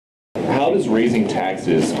How does raising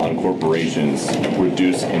taxes on corporations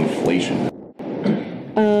reduce inflation?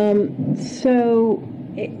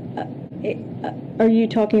 Are you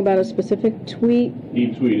talking about a specific tweet? He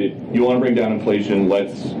tweeted, "You want to bring down inflation,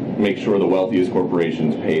 let's make sure the wealthiest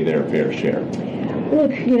corporations pay their fair share."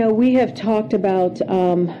 Look, we have talked about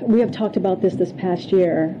this past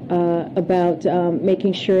year about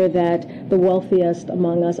making sure that the wealthiest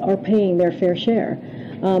among us are paying their fair share.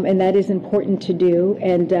 And that is important to do,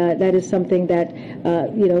 and that is something that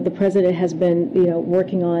the president has been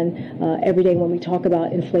working on every day when we talk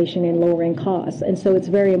about inflation and lowering costs. And so it's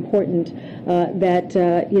very important that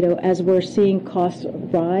as we're seeing costs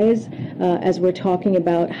rise, as we're talking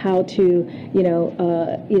about how to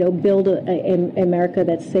build an America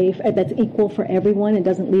that's safe, that's equal for everyone and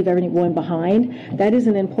doesn't leave everyone behind. That is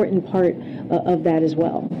an important part of that as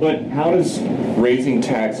well. But how does raising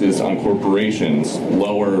taxes on corporations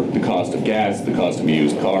lower the cost of gas, the cost of a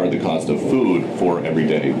used car, the cost of food for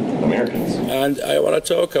everyday Americans? And I want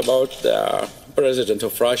to talk about the president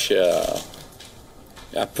of Russia,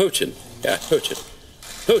 Putin.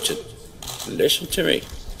 Putin, listen to me.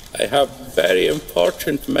 I have very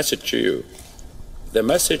important message to you. The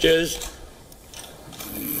message is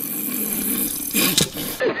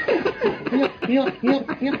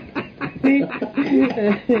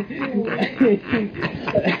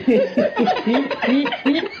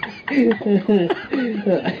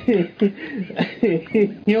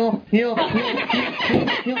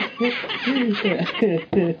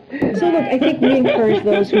So look, I think we encourage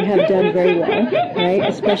those who have done very well, right?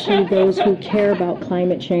 Especially those who care about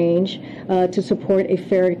climate change, to support a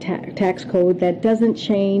fair tax code that doesn't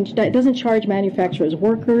charge manufacturers,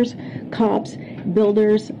 workers, cops,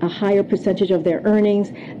 builders a higher percentage of their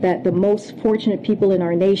earnings, that the most fortunate people in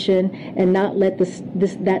our nation, and not let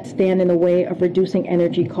that stand in the way of reducing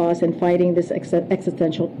energy costs and fighting this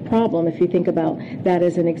existential problem, if you think about that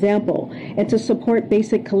as an example. And to support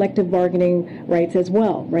basic collective bargaining rights as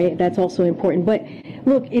well, right? That's also important. But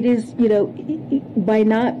look, it is,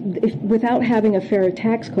 without having a fair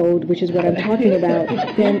tax code, which is what I'm talking about,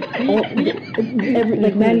 then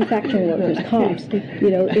like manufacturing workers, cops,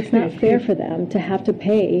 it's not fair for them to have to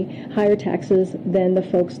pay higher taxes than the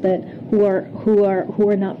folks who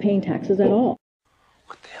are not paying taxes at all.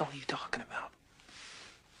 What the hell are you talking about?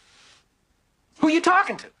 Who are you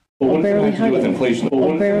talking to? Well, what does it have to do with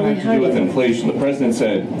inflation? The president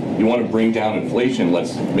said, "You want to bring down inflation,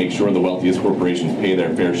 let's make sure the wealthiest corporations pay their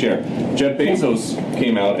fair share." Jeff Bezos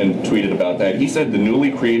came out and tweeted about that. He said the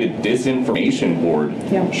newly created disinformation board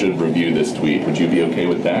should review this tweet. Would you be okay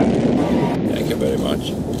with that? Thank you very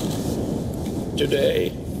much.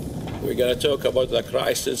 Today, we're going to talk about the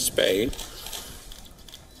crisis in Spain.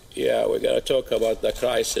 Yeah, we're going to talk about the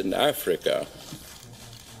crisis in Africa.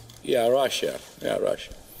 Russia.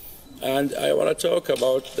 And I want to talk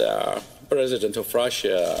about the president of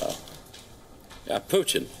Russia,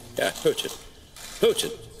 Putin.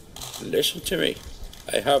 Putin, listen to me.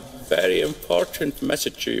 I have very important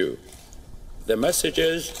message to you. The message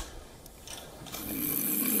is